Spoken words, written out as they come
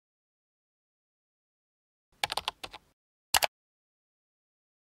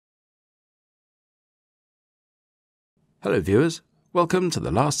Hello viewers, welcome to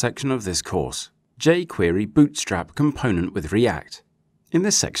the last section of this course, jQuery Bootstrap Component with React. In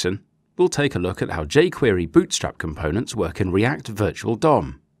this section, we'll take a look at how jQuery Bootstrap components work in React Virtual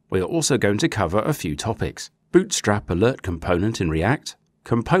DOM. We are also going to cover a few topics: Bootstrap Alert component in React,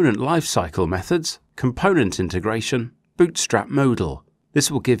 component lifecycle methods, component integration, Bootstrap modal.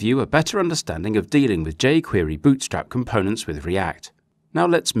 This will give you a better understanding of dealing with jQuery Bootstrap components with React. Now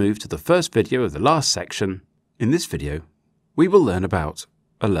let's move to the first video of the last section. In this video, we will learn about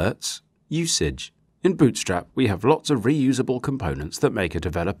alerts, usage. In Bootstrap, we have lots of reusable components that make a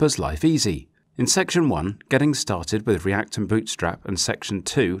developer's life easy. In Section 1, Getting Started with React and Bootstrap, and Section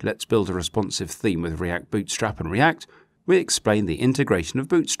 2, Let's Build a Responsive Theme with React, Bootstrap and React, we explain the integration of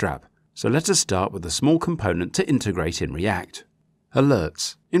Bootstrap. So let us start with a small component to integrate in React.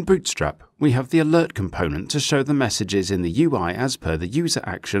 Alerts. In Bootstrap, we have the alert component to show the messages in the UI as per the user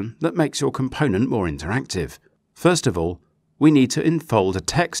action that makes your component more interactive. First of all, we need to enfold a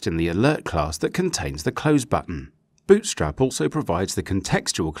text in the alert class that contains the close button. Bootstrap also provides the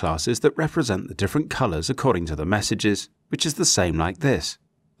contextual classes that represent the different colors according to the messages, which is the same like this: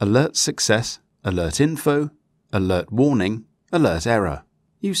 alert success, alert info, alert warning, alert error.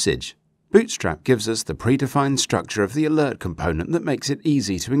 Usage. Bootstrap gives us the predefined structure of the alert component that makes it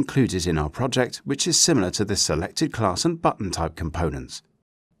easy to include it in our project, which is similar to the selected class and button type components.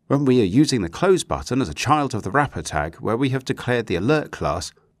 When we are using the close button as a child of the wrapper tag where we have declared the alert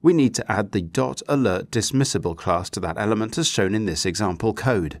class, we need to add the .alertDismissible class to that element as shown in this example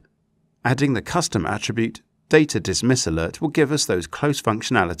code. Adding the custom attribute DataDismissAlert will give us those close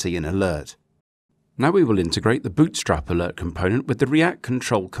functionality in alert. Now we will integrate the Bootstrap Alert component with the React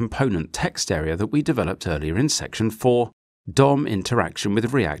Control Component text area that we developed earlier in Section 4, DOM Interaction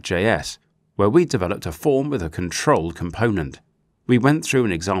with React.js, where we developed a form with a control component. We went through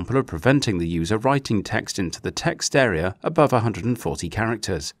an example of preventing the user writing text into the text area above 140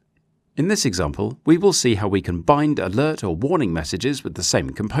 characters. In this example, we will see how we can bind alert or warning messages with the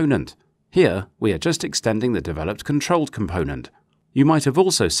same component. Here, we are just extending the developed controlled component. You might have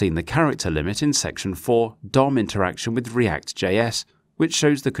also seen the character limit in Section 4, DOM Interaction with React.js, which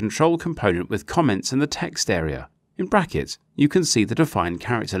shows the control component with comments in the text area. In brackets, you can see the defined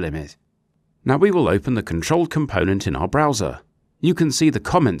character limit. Now we will open the controlled component in our browser. You can see the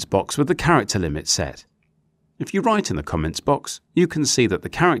comments box with the character limit set. If you write in the comments box, you can see that the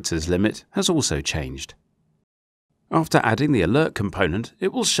characters limit has also changed. After adding the alert component,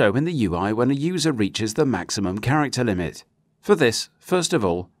 it will show in the UI when a user reaches the maximum character limit. For this, first of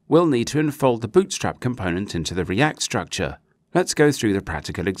all, we'll need to enfold the Bootstrap component into the React structure. Let's go through the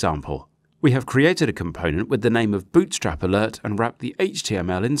practical example. We have created a component with the name of Bootstrap Alert and wrapped the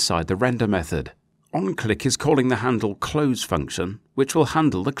HTML inside the render method. OnClick is calling the handle close function, which will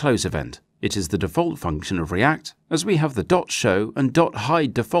handle the close event. It is the default function of React, as we have the .show and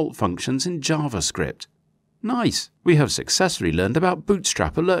 .hide default functions in JavaScript. Nice! We have successfully learned about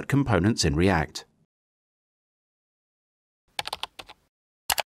Bootstrap Alert components in React.